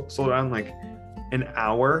Squishmallows sold out in like an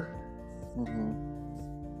hour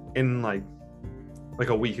in like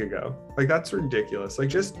a week ago. Like that's ridiculous. Like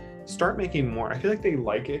just start making more. I feel like they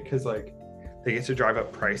like it because like they get to drive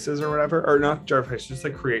up prices or whatever, or not drive prices, just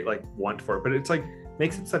like create like want for it. But it's like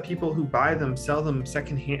makes it so that people who buy them sell them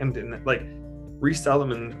secondhand and like resell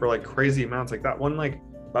them for like crazy amounts. Like that one like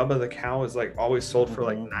Bubba the cow is like always sold for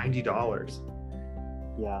like $90.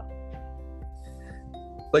 Yeah.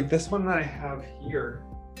 Like this one that I have here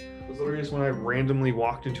was literally just when I randomly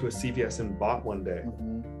walked into a CVS and bought one day.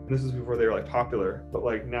 And this is before they were like popular, but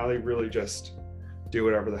like now they really just do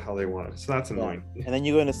whatever the hell they want. So that's annoying. And then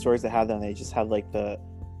you go into stores that have them, they just have like the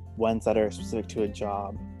ones that are specific to a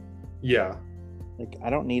job. Yeah. Like, I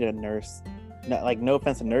don't need a nurse. No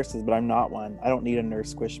offense to nurses, but I'm not one. I don't need a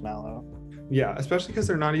nurse Squishmallow. Yeah, especially because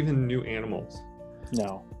they're not even new animals.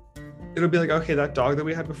 No. It'll be like, okay, that dog that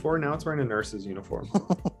we had before, now it's wearing a nurse's uniform.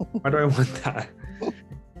 Why do I want that?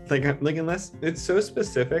 Like unless it's so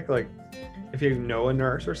specific, like if you know a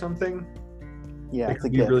nurse or something, yeah, it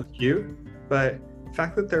could be really cute. But the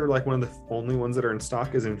fact that they're like one of the only ones that are in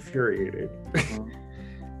stock is infuriating.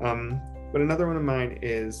 Mm-hmm. But another one of mine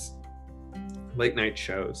is late night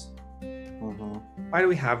shows. Mm-hmm. Why do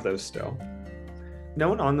we have those still? No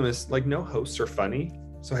one on them is like, no hosts are funny,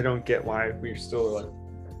 so I don't get why we're still like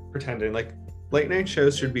pretending. Like late night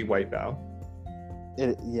shows should be Wipeout.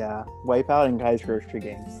 Wipeout and Guys Grocery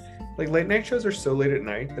Games. Like late night shows are so late at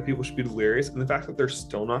night that people should be delirious, and the fact that they're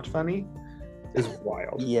still not funny is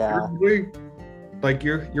wild. Yeah.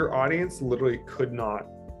 Your audience literally could not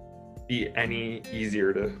be any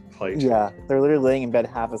easier to play to. Yeah, they're literally laying in bed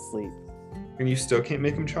half asleep. And you still can't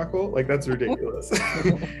make them chuckle? Like, that's ridiculous.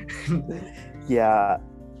 Yeah.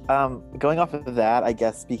 Going off of that, I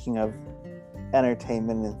guess, speaking of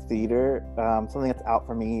entertainment and theater, something that's out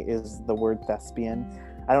for me is the word thespian.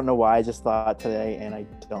 I don't know why, I just thought today, and I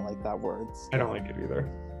don't like that word. So I don't like it either.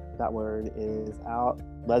 that word is out.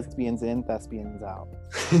 Lesbians in, thespians out.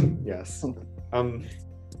 Yes. I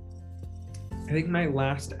think my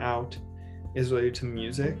last out is related to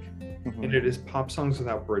music, and it is pop songs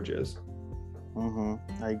without bridges.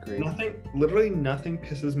 I agree. Literally nothing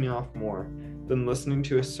pisses me off more than listening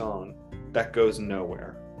to a song that goes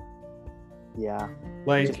nowhere. Yeah.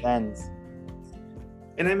 Like, it just ends.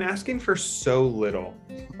 And I'm asking for so little.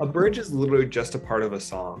 A bridge is literally just a part of a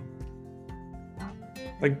song.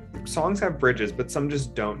 Like, songs have bridges, but some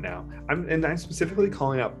just don't now. I'm specifically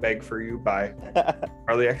calling out Beg For You by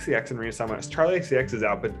Charlie XCX and Rina Summers. Charlie XCX is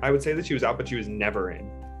out, but I would say that she was out, but she was never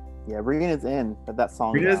in. Yeah, Rina's in, but that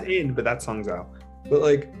song's Rina's out. in, but that song's out. But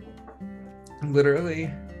like,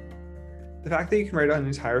 literally, the fact that you can write an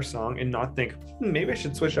entire song and not think, maybe I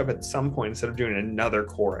should switch up at some point instead of doing another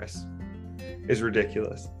chorus is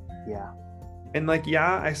ridiculous. Yeah. And like,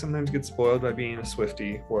 yeah, I sometimes get spoiled by being a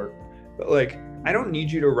Swiftie, but like, I don't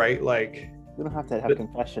need you to write like. We don't have to have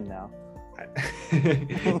confession now.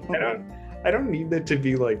 I don't need it to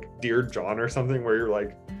be like Dear John or something where you're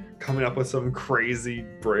like coming up with some crazy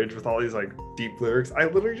bridge with all these like deep lyrics. I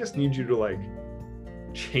literally just need you to like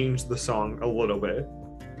change the song a little bit.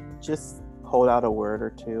 Just hold out a word or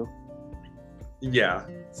two. Yeah.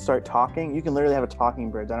 Start talking. You can literally have a talking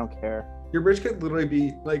bridge. I don't care. Your bridge could literally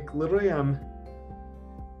be like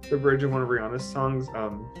the bridge of one of Rihanna's songs,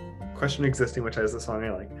 Question Existing, which has the song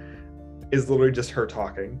I like, is literally just her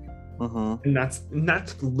talking. And that's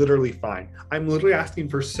literally fine. I'm literally asking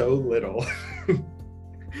for so little.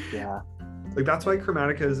 Yeah. Like, that's why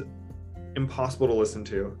Chromatica is impossible to listen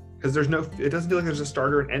to, because it doesn't feel like there's a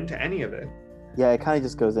start or an end to any of it. Yeah, it kind of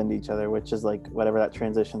just goes into each other, which is like whatever that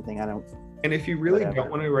transition thing. And if you really don't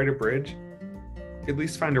want to write a bridge, at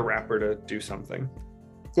least find a rapper to do something.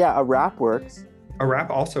 Yeah, a rap works. A rap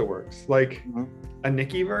also works. Like a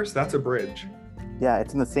Nicki verse, that's a bridge. Yeah,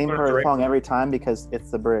 it's in the same part of the song every time because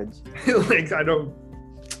it's the bridge. Like, I don't.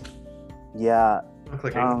 Yeah. Not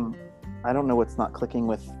clicking. I don't know what's not clicking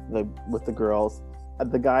with the girls.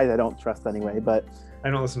 The guys I don't trust anyway, but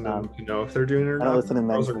I don't listen to them to know if they're doing it or not. I don't listen to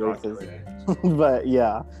men's voices. But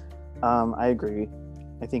yeah, I agree.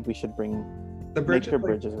 I think we should bring make sure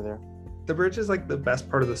bridges are there. The bridge is like the best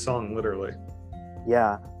part of the song, literally.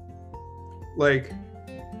 Yeah. Like,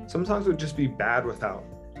 some songs would just be bad without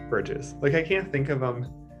bridges. Like, I can't think of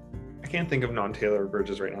non-Taylor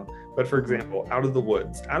bridges right now. But for example, Out of the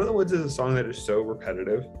Woods. Out of the Woods is a song that is so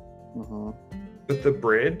repetitive. But the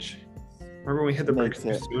bridge, remember when we hit the bridge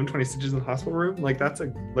too soon, 20 Stitches in the Hospital Room? Like,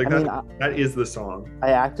 that is the song.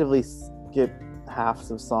 I actively skip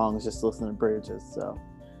halves of songs just to listen to bridges, so.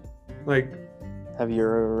 Like, have you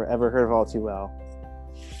ever heard of All Too Well?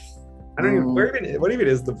 I don't even, what even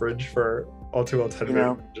is the bridge for All Too Well?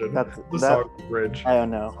 That's the song bridge. I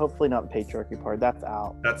don't know. Hopefully not the patriarchy part. That's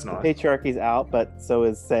out. That's not. The patriarchy's out, but so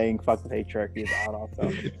is saying fuck the patriarchy is out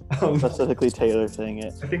also. Specifically Taylor saying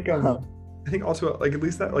it. I think All Too Well, like, at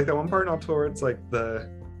least that, like, that one part in All Too Well where it's like the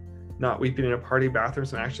not weeping in a party bathroom,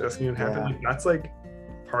 so actually asking you what happened. Like, that's like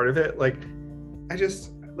part of it. Like, I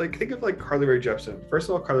just like think of like Carly Rae Jepsen. First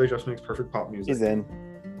of all, Carly Rae Jepsen makes perfect pop music. She's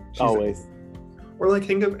always in. Or like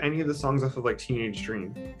think of any of the songs off of like Teenage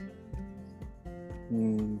Dream.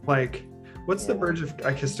 Like, what's the bridge of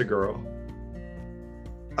I Kissed a Girl?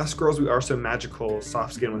 us girls, we are so magical,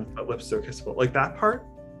 soft skin with but lips so kissable. Like that part,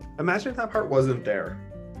 imagine if that part wasn't there.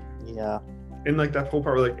 Yeah. And like that whole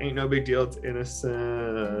part where like, ain't no big deal, it's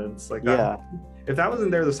innocence. Like that. Yeah. If that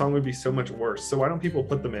wasn't there, the song would be so much worse. So why don't people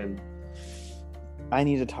put them in? I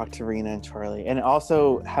need to talk to Rena and Charlie. And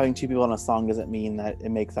also, having two people on a song doesn't mean that it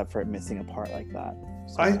makes up for it missing a part like that.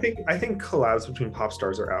 So, I think collabs between pop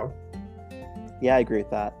stars are out. yeah, I agree with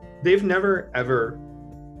that. They've never ever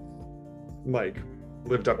like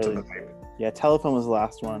lived up to the hype. Yeah, Telephone was the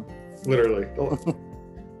last one. Literally.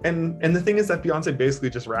 and the thing is that Beyonce basically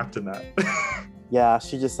just rapped in that. Yeah,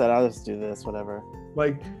 she just said, I'll just do this, whatever.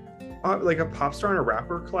 like a pop star and a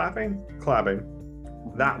rapper collabing,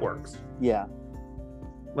 that works. Yeah.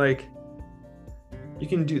 Like, you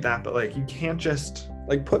can do that, but like you can't just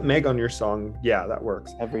like put Meg on your song. Yeah, that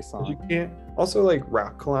works. Every song. You can't. Also, like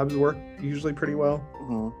rap collabs work usually pretty well.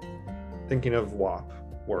 Mm-hmm. Thinking of WAP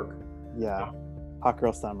work. Yeah. Hot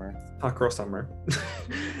Girl Summer. Hot Girl Summer.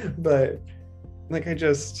 But like, I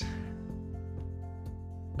just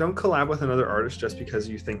don't collab with another artist just because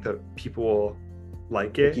you think that people will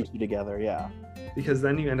like it. Keep you together, yeah. Because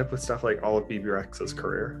then you end up with stuff like all of BB Rexha's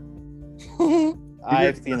career.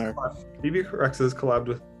 I've seen her. BB Rexha's collabed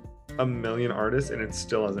with a million artists and it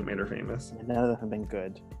still hasn't made her famous. None of them have been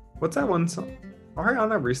good. What's that one song?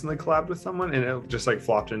 Ariana recently collabed with someone and it just like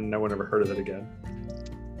flopped and no one ever heard of it again.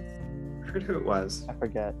 I forget who it was. I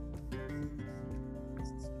forget.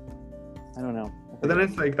 I don't know. But then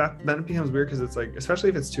it's like that. Then it becomes weird because it's like, especially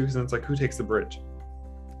if it's two, because it's like, who takes the bridge?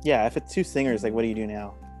 Yeah, if it's two singers, like, what do you do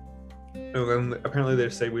now? And then apparently they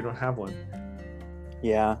say we don't have one.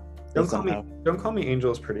 Yeah. Don't call me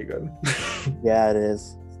Angel is pretty good. Yeah, it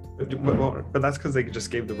is. But that's because they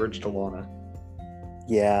just gave the bridge to Lana.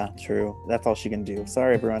 Yeah, true. That's all she can do.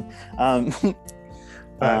 Sorry, everyone.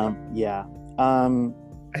 Yeah.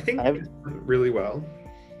 I think it went really well.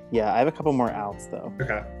 Yeah, I have a couple more outs though.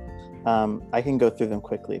 Okay. I can go through them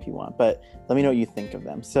quickly if you want, but let me know what you think of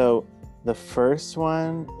them. So the first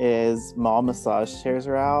one is mall massage chairs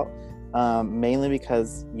are out, mainly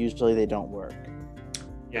because usually they don't work.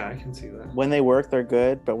 Yeah, I can see that. When they work, they're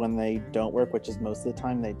good, but when they don't work, which is most of the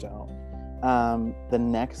time, they don't. The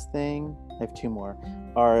next thing, I have two more,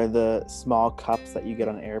 are the small cups that you get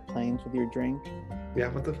on airplanes with your drink. Yeah,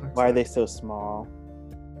 what the fuck? Why are they so small?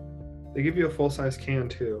 They give you a full-size can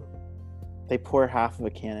too. They pour half of a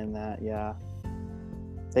can in that, yeah.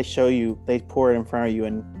 They pour it in front of you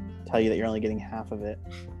and tell you that you're only getting half of it.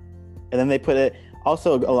 And then they put it,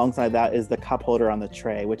 also alongside that is the cup holder on the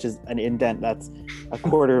tray, which is an indent that's a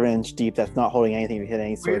quarter of an inch deep that's not holding anything to hit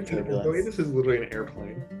any sort of turbulence. The way this is literally an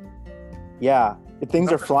airplane. Yeah,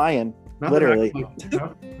 things are flying, literally.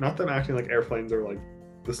 Not them acting like airplanes are like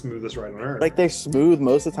the smoothest ride on earth. Like they're smooth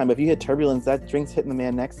most of the time, but if you hit turbulence, that drink's hitting the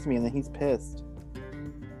man next to me and then he's pissed.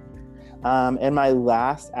 And my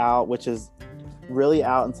last out, which is really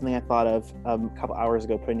out and something I thought of a couple hours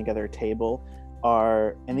ago putting together a table,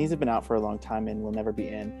 and these have been out for a long time and will never be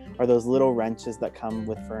in, are those little wrenches that come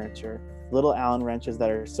with furniture. Little Allen wrenches that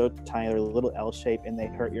are so tiny, they're a little L-shaped and they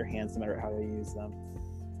hurt your hands no matter how you use them.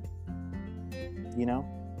 You know?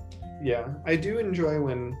 Yeah, I do enjoy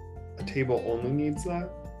when a table only needs that.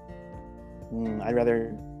 I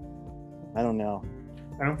don't know.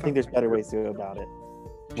 I think there's better ways to go about it.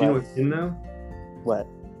 Do you know what's in though? What?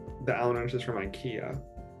 The Allen wrenches from IKEA.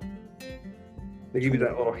 They give you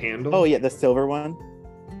that little handle. Oh yeah, the silver one.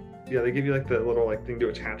 Yeah, they give you like the little like thing to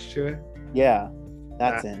attach to it. Yeah,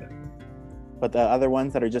 that's in. But the other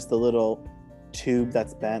ones that are just the little tube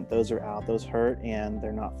that's bent, those are out. Those hurt and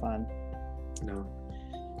they're not fun. No.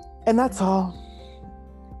 And that's all.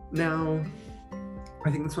 Now,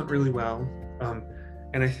 I think this went really well.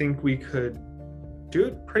 And I think we could do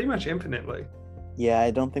it pretty much infinitely. Yeah,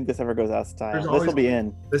 I don't think this ever goes out of style. This will be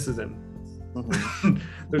in. This is in. Mm-hmm.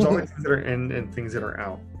 There's always things that are in and things that are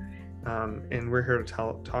out. And we're here to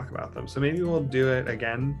talk about them. So maybe we'll do it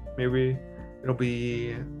again. Maybe it'll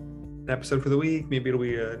be an episode for the week. Maybe it'll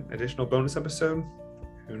be an additional bonus episode.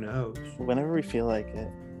 Who knows? Whenever we feel like it.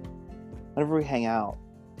 Whenever we hang out.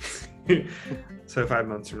 So 5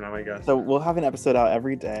 months from now, I guess. So we'll have an episode out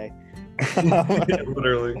every day. Yeah,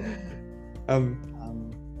 literally.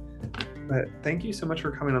 But thank you so much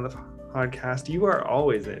for coming on the podcast. You are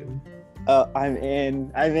always in. I'm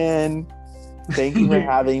in. Thank you for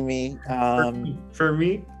having me. For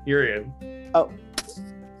me, you're in. Oh,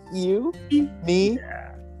 you? Me?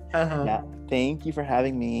 Yeah. Yeah. Thank you for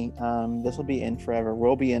having me. This will be in forever.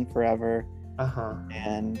 We'll be in forever.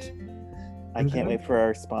 And I can't wait for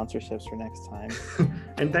our sponsorships for next time.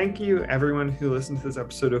 And thank you everyone who listened to this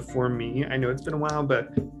episode of For Me. I know it's been a while,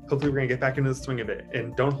 but hopefully we're gonna get back into the swing of it.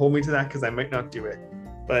 And don't hold me to that because I might not do it.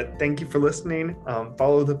 But thank you for listening.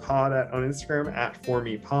 Follow the pod on Instagram at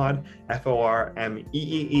ForMePod, ForMeeePod.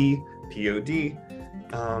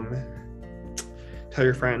 Tell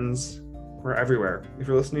your friends. We're everywhere. If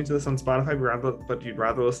you're listening to this on Spotify, but you'd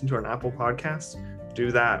rather listen to an Apple podcast,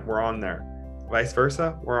 do that. We're on there. Vice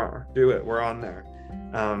versa, do it. We're on there.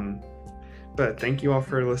 But thank you all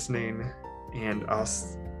for listening, and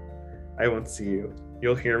I won't see you.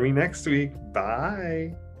 You'll hear me next week.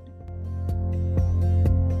 Bye.